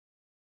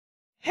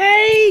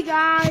Hey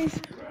guys,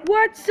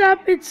 what's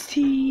up? It's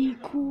T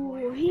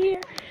Cool here,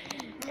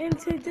 and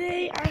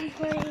today I'm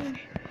playing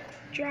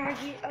a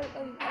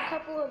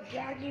couple of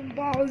Dragon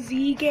Ball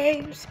Z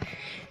games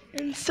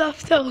and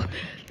stuff. So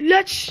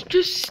let's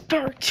just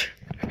start.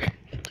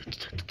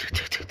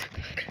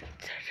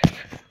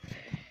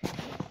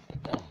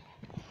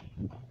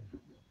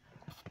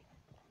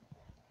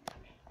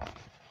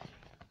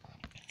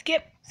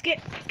 Skip.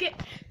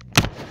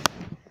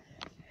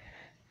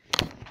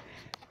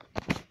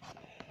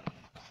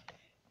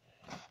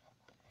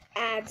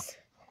 Ads.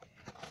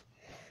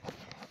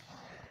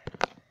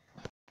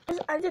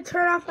 I have to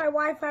turn off my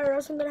Wi-Fi or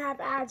else I'm gonna have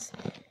ads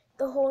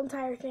the whole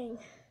entire thing.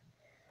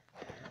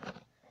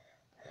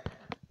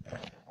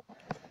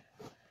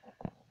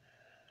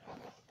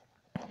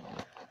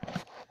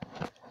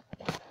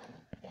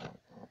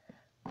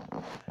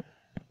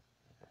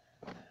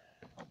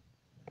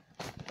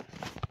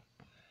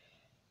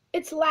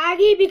 It's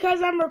laggy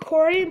because I'm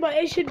recording, but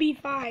it should be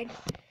fine.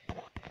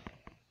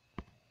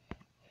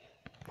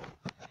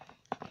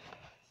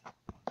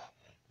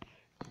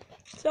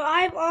 So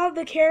I have all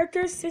the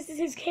characters. This is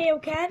his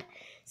Kaioken,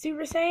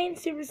 Super Saiyan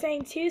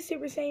 2,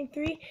 Super Saiyan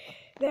 3,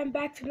 then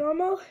back to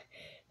normal.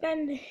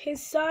 Then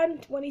his son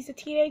when he's a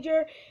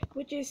teenager,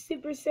 which is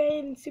Super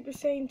Saiyan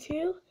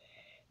 2.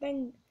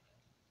 Then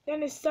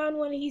his son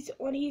when he's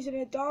an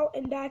adult,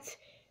 and that's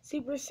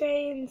Super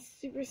Saiyan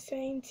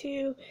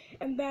 2,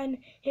 and then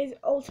his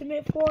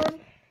ultimate form.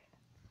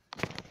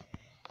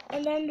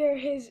 And then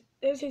there's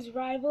his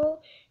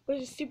rival,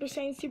 which is Super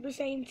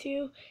Saiyan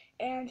 2,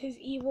 and his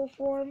evil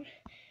form.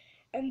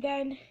 And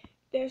then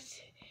there's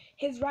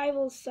his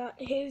rival's son.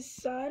 His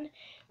son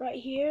right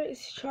here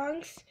is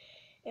Trunks,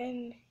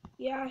 and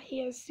yeah,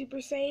 he has Super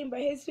Saiyan, but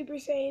his Super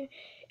Saiyan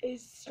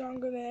is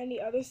stronger than any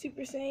other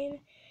Super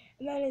Saiyan.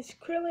 And then it's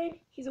Krillin.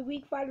 He's a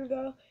weak fighter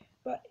though,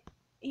 but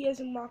he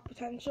has unlocked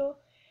potential.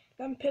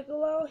 Then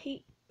Piccolo,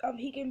 he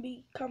can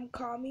become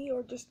Kami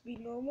or just be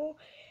normal.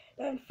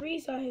 Then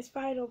Frieza, his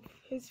final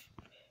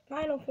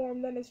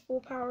form, then his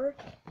full power.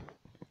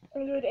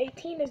 Android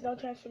 18, there's no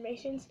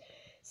transformations.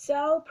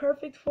 Cell,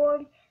 perfect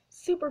form,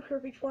 super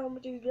perfect form,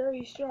 which is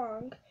very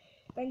strong.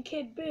 Then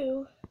Kid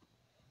Buu,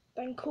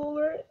 then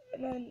Cooler,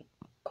 and then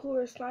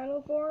Cooler's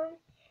final form,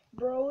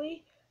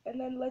 Broly,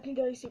 and then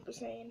Legendary Super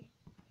Saiyan.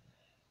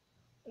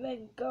 And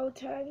then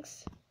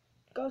Gotenks,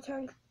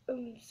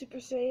 Super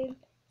Saiyan,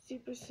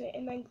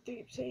 and then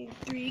Super Saiyan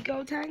 3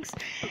 Gotenks.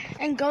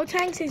 And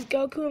Gotenks is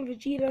Goku and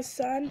Vegeta's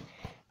son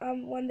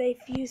when they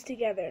fuse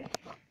together.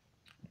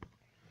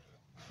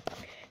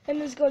 Then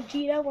there's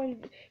Gogeta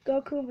when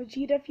Goku and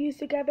Vegeta fuse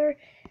together,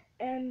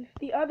 and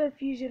the other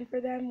fusion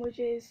for them, which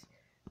is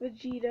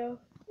Vegeta.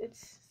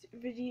 It's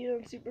Vegeta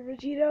and Super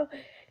Vegeta.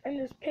 And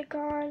there's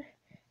Piccon,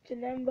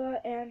 Janemba,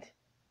 and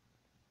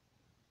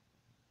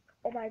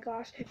oh my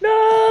gosh,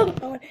 no!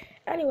 Oh,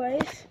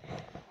 anyways,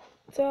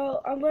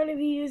 so I'm going to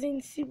be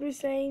using Super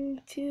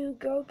Saiyan 2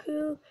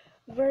 Goku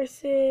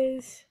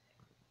versus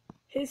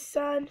his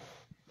son.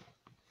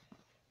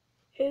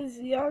 His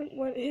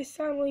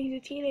son when he's a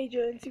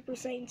teenager, and Super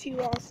Saiyan 2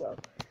 also.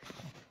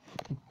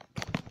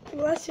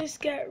 Let's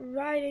just get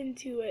right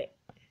into it.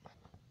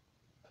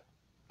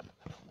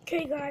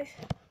 Okay guys,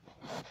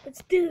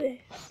 let's do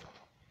this.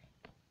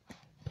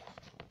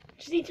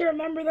 Just need to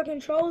remember the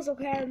controls.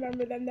 Okay, I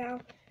remember them now.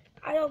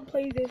 I don't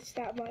play this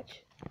that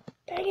much.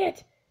 Dang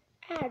it!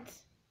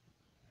 Ads.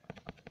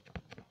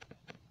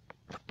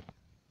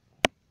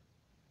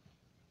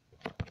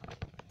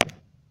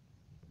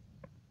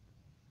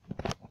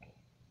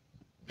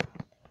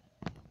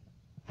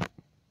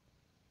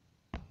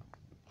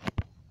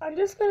 I'm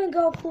just gonna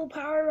go full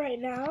power right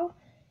now,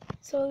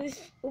 so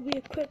this will be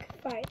a quick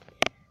fight.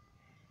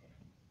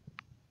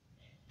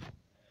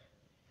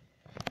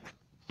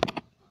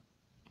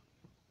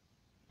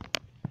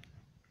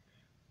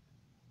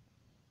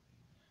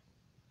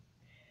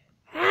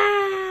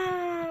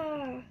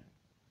 Ah!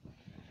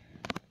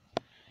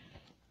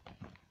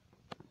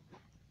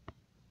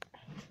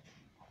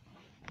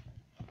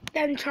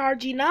 Then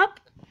charging up.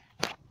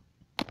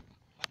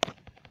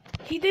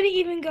 He didn't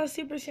even go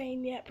Super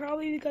Saiyan yet,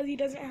 probably because he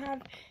doesn't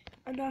have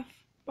enough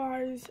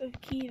bars of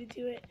ki to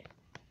do it.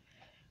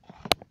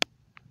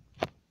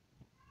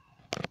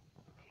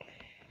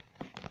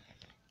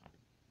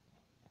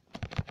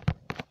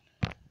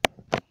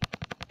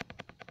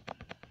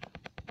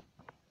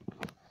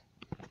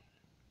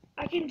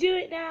 I can do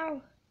it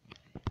now.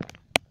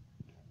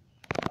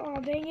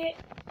 Oh, dang it.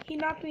 He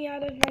knocked me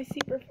out of my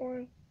super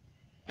form.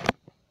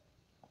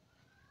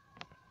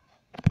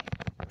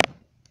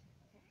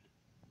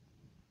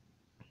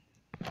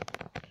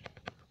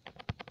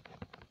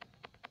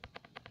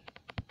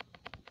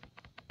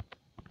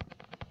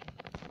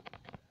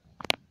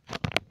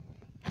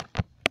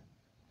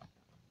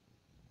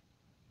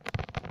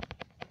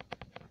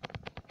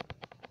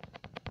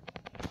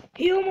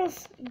 He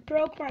almost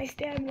broke my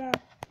stamina,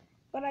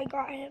 but I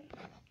got him.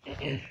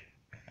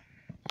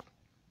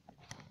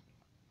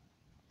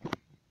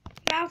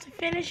 Now to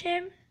finish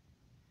him,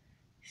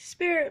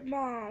 Spirit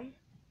Bomb.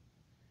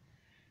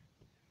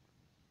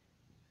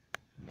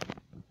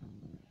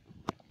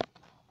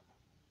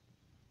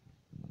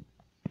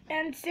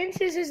 And since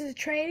this is a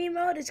training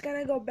mode, it's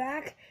gonna go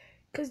back,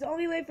 because the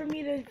only way for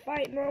me to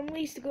fight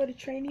normally is to go to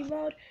training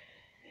mode.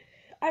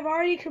 I've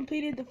already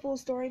completed the full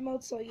story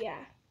mode, so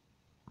yeah.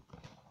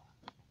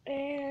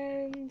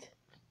 And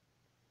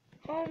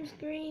home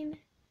screen,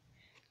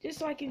 just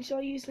so I can show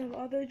you some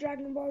other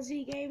Dragon Ball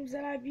Z games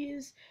that I've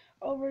used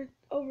over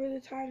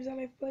the times that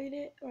I've played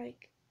it.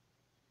 Like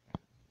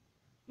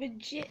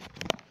Vegeta,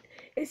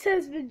 it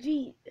says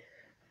Vegeta.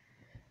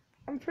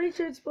 I'm pretty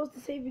sure it's supposed to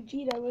say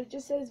Vegeta, but it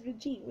just says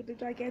Vegeta with the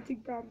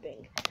gigantic brown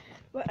thing.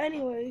 But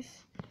anyways,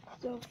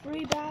 so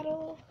free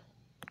battle,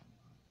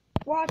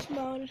 watch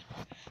mode.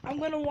 I'm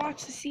gonna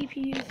watch the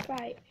CPUs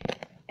fight,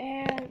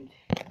 and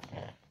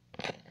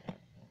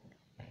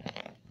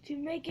to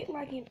make it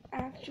like an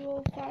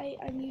actual fight,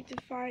 I need to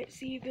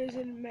see if there's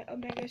an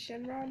Omega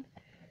Shenron,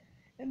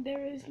 and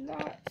there is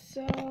not,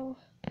 so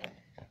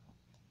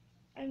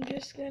I'm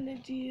just gonna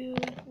do,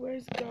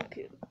 where's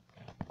Goku?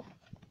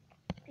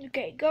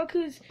 Okay,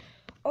 Goku's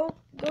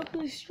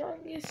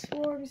strongest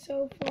form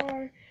so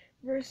far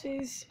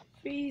versus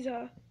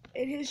Frieza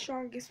in his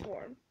strongest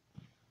form.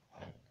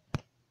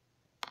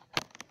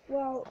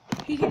 Well,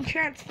 he can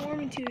transform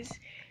into his...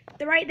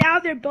 Right now,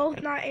 they're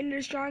both not in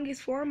their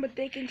strongest form, but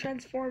they can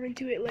transform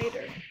into it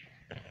later.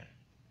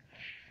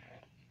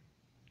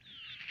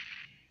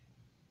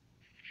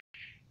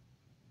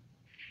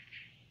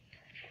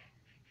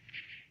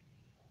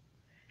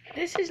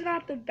 This is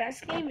not the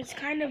best game. It's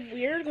kind of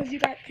weird because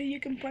you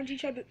can punch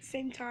each other at the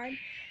same time,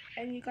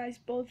 and you guys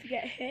both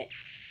get hit,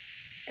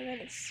 and then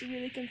it's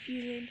really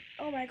confusing.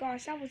 Oh my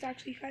gosh, that was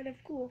actually kind of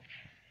cool.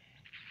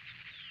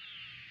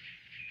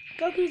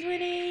 Goku's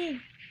winning!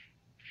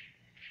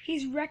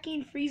 He's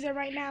wrecking Frieza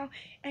right now,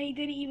 and he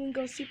didn't even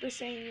go Super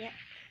Saiyan yet.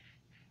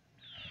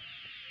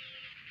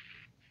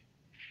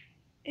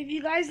 If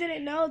you guys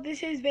didn't know,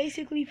 this is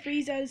basically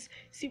Frieza's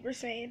Super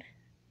Saiyan.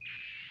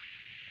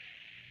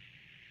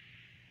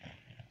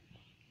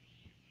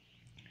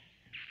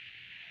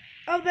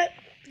 Oh, but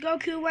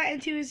Goku went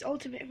into his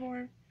ultimate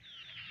form.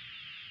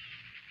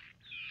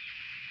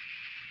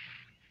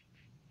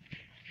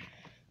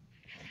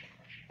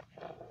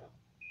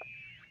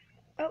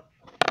 Oh,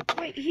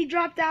 wait, he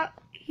dropped out.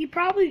 He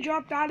probably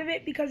dropped out of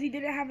it because he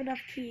didn't have enough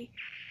ki.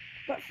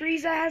 But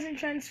Frieza hasn't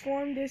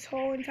transformed this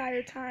whole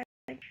entire time.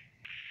 If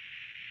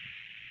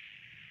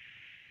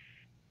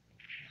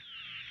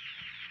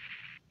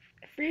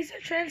Frieza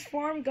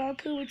transformed,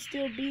 Goku would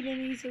still beat him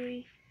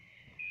easily.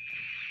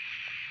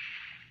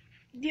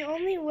 The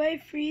only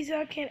way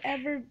Frieza can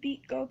ever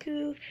beat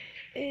Goku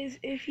is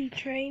if he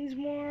trains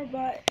more,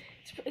 but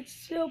it's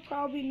still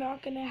probably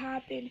not going to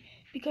happen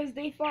because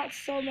they fought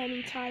so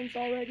many times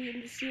already in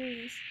the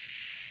series,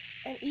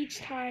 and each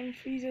time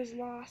Frieza's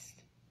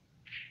lost.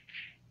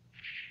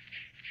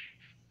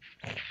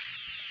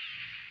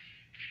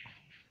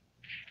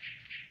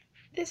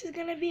 This is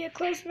going to be a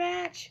close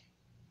match.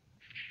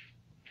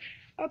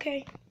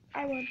 Okay,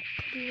 I won.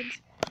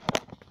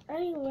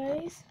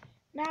 Anyways,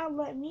 now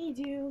let me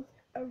do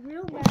a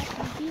real match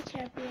with B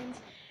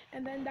champions,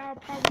 and then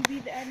that'll probably be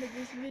the end of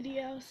this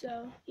video,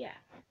 so yeah.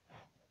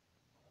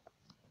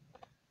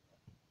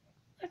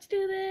 Let's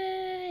do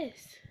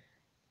this!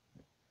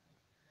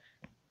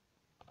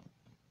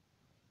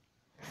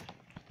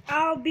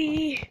 I'll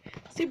be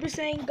Super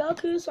Saiyan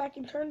Goku, so I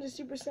can turn to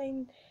Super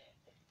Saiyan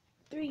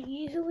 3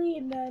 easily,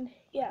 and then,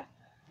 yeah.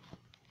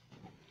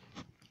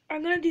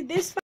 I'm gonna do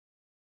this fight.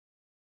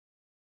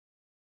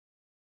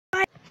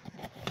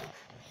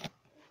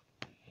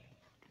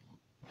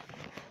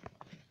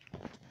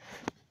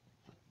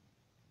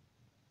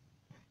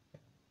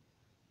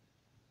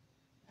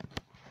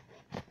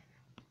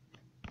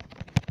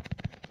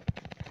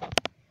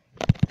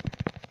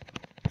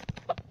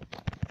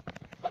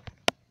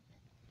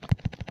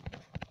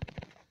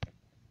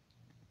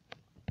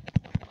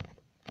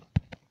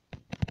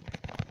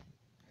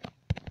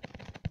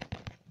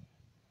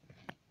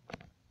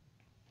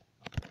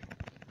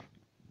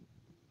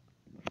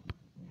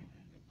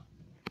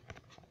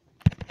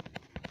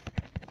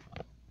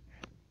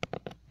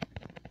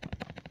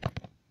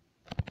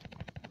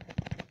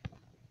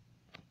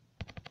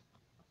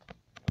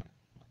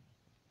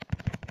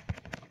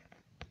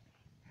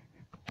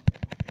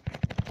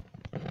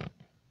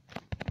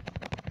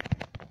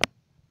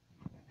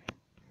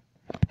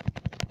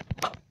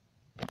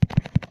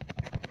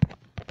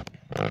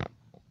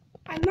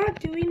 I'm not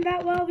doing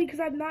that well because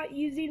I'm not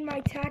using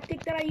my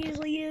tactic that I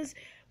usually use,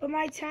 but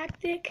my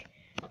tactic,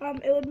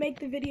 it would make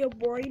the video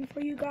boring for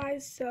you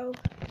guys, so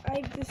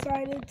I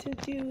decided to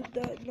do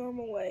the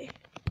normal way.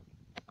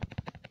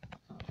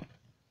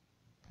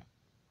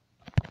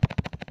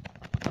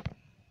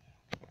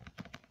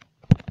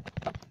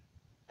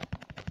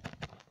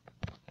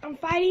 I'm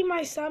fighting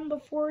my son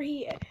before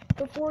he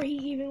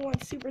even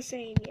went Super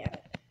Saiyan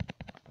yet.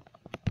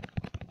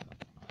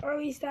 Or at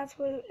least that's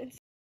what it's...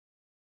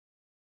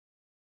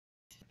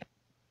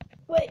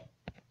 Wait.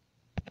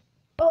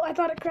 Oh, I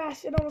thought it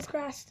crashed. It almost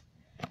crashed.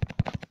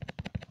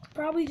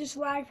 Probably just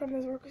lag from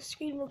the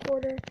screen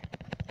recorder.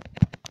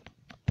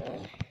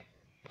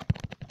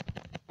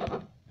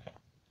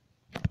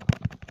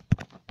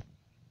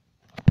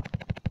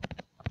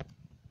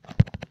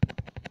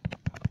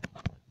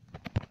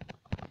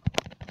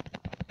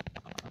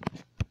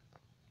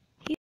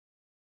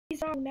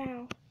 strong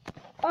now.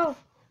 Oh,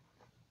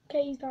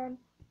 okay, he's gone.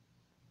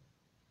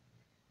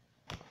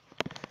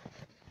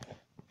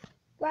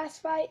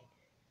 Last fight.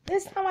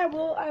 This time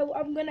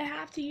I'm gonna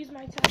have to use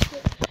my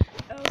tactic,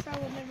 else I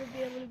will never be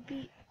able to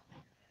beat.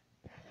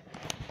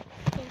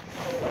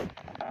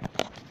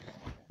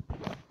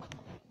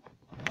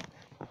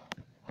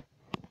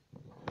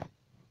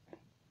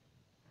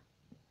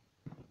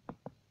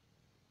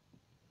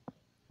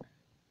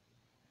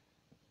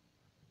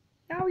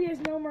 Now he has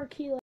no more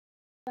key left.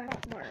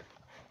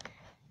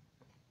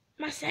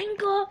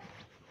 Masenko!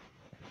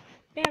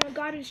 Damn, I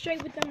got him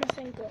straight with the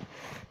Masenko.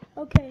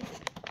 Okay.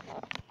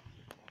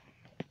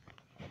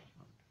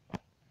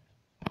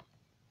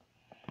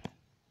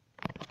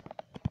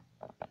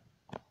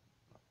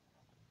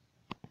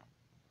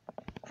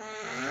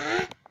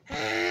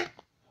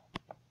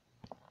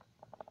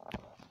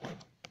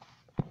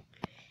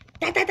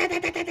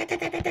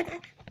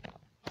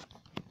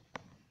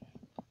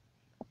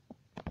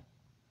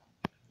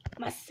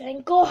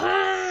 Masenko,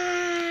 ha!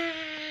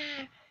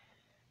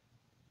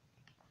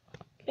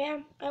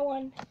 Bam, I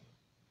won.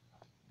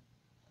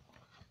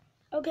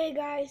 Okay,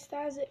 guys,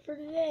 that's it for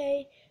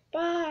today.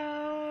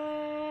 Bye.